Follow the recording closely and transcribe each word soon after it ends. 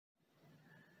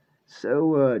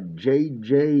So,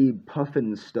 JJ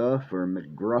Puffin stuff, or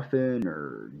McGruffin,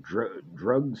 or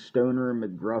Drug Stoner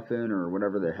McGruffin, or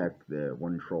whatever the heck the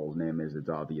one troll's name is, it's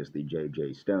obviously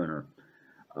JJ Stoner,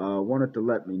 wanted to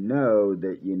let me know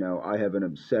that, I have an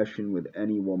obsession with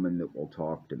any woman that will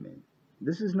talk to me.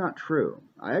 This is not true.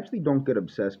 I actually don't get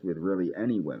obsessed with really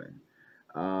any women.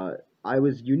 Uh, I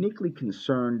was uniquely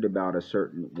concerned about a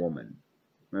certain woman,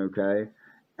 okay?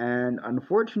 And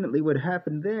unfortunately, what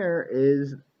happened there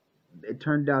is it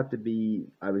turned out to be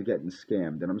I was getting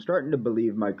scammed, and I'm starting to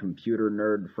believe my computer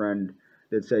nerd friend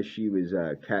that says she was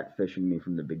catfishing me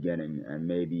from the beginning, and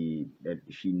maybe that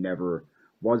she never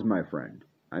was my friend.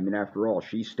 I mean, after all,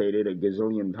 she stated a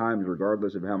gazillion times,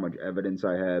 regardless of how much evidence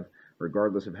I have,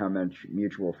 regardless of how much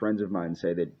mutual friends of mine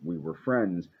say that we were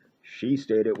friends, she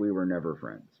stated we were never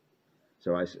friends.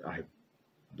 So I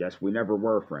guess we never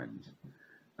were friends.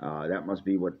 That must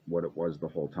be what it was the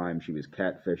whole time. She was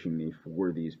catfishing me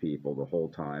for these people the whole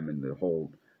time, and the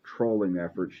whole trolling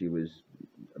effort, she was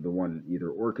the one either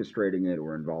orchestrating it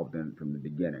or involved in it from the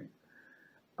beginning.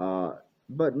 Uh,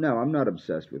 but no, I'm not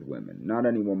obsessed with women. Not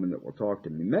any woman that will talk to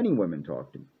me. Many women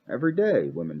talk to me. Every day,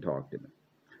 women talk to me.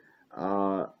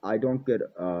 I don't get,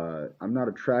 I'm not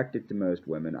attracted to most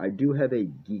women. I do have a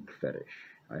geek fetish.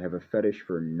 I have a fetish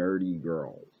for nerdy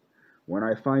girls. When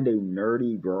I find a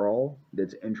nerdy girl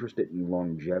that's interested in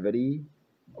longevity,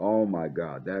 oh my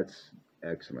God, that's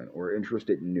excellent. Or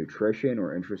interested in nutrition,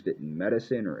 or interested in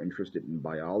medicine, or interested in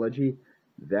biology,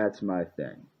 that's my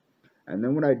thing. And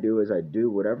then what I do is I do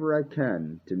whatever I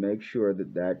can to make sure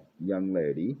that that young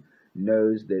lady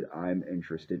knows that I'm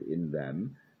interested in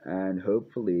them, and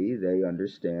hopefully they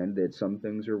understand that some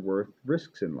things are worth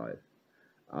risks in life.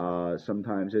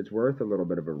 Sometimes it's worth a little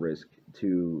bit of a risk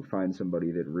to find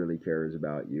somebody that really cares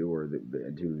about you, or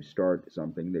to start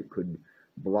something that could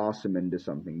blossom into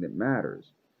something that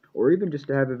matters, or even just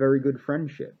to have a very good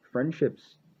friendship.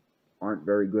 Friendships aren't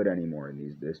very good anymore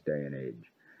in this day and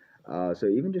age. So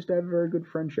even just to have a very good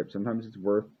friendship, sometimes it's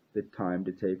worth the time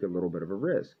to take a little bit of a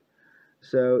risk.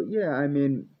 So yeah, I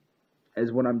mean,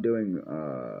 as what I'm doing,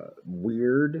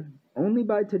 weird only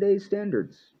by today's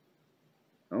standards.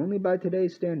 Only by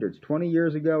today's standards. 20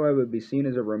 years ago, I would be seen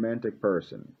as a romantic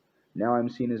person. Now I'm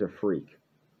seen as a freak.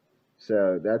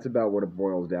 So that's about what it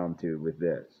boils down to with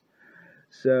this.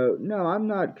 So, no, I'm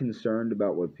not concerned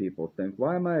about what people think.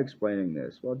 Why am I explaining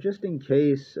this? Well, just in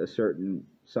case a certain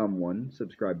someone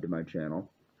subscribed to my channel,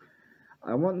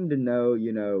 I want them to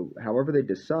know, however they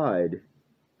decide,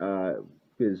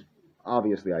 because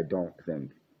obviously I don't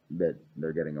think that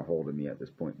they're getting a hold of me at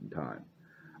this point in time.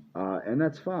 And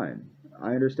that's fine.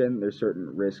 I understand that there's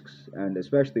certain risks, and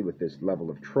especially with this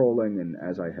level of trolling, and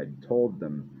as I had told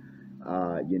them,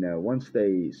 once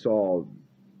they saw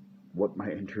what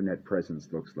my internet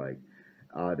presence looks like,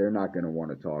 they're not going to want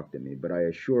to talk to me. But I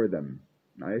assure them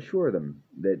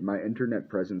that my internet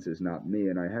presence is not me,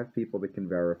 and I have people that can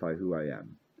verify who I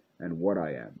am, and what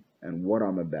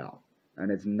I'm about.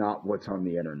 And it's not what's on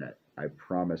the internet. I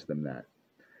promise them that.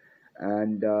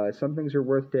 And some things are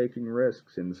worth taking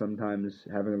risks, and sometimes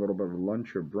having a little bit of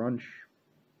lunch or brunch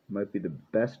might be the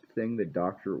best thing the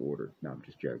doctor ordered. No, I'm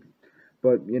just joking.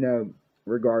 But,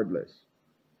 regardless,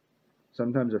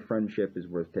 sometimes a friendship is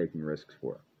worth taking risks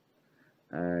for.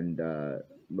 And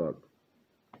look,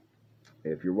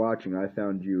 if you're watching, I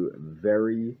found you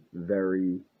very,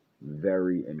 very,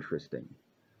 very interesting.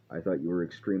 I thought you were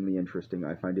extremely interesting.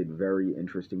 I find it very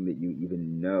interesting that you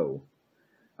even know.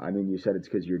 I mean, you said it's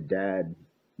because your dad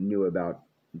knew about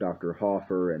Dr.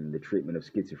 Hoffer and the treatment of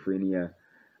schizophrenia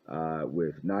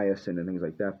with niacin and things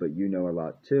like that, but you know a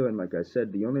lot too. And like I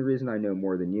said, the only reason I know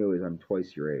more than you is I'm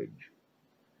twice your age.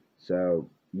 So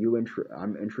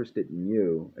I'm interested in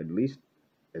you, at least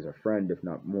as a friend, if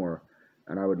not more,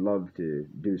 and I would love to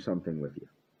do something with you.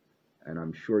 And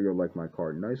I'm sure you'll like my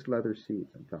card. Nice leather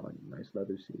seats, I'm telling you. Nice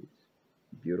leather seats.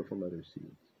 Beautiful leather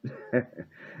seats.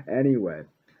 Anyway.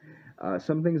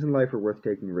 Some things in life are worth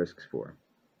taking risks for.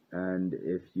 And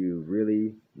if you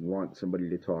really want somebody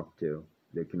to talk to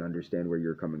that can understand where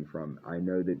you're coming from, I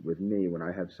know that with me, when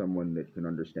I have someone that can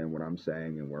understand what I'm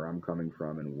saying and where I'm coming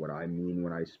from and what I mean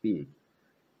when I speak,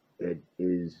 it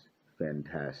is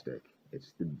fantastic.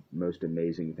 It's the most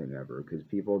amazing thing ever, because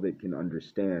people that can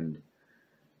understand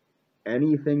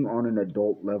anything on an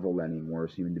adult level anymore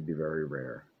seem to be very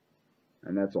rare.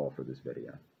 And that's all for this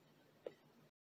video.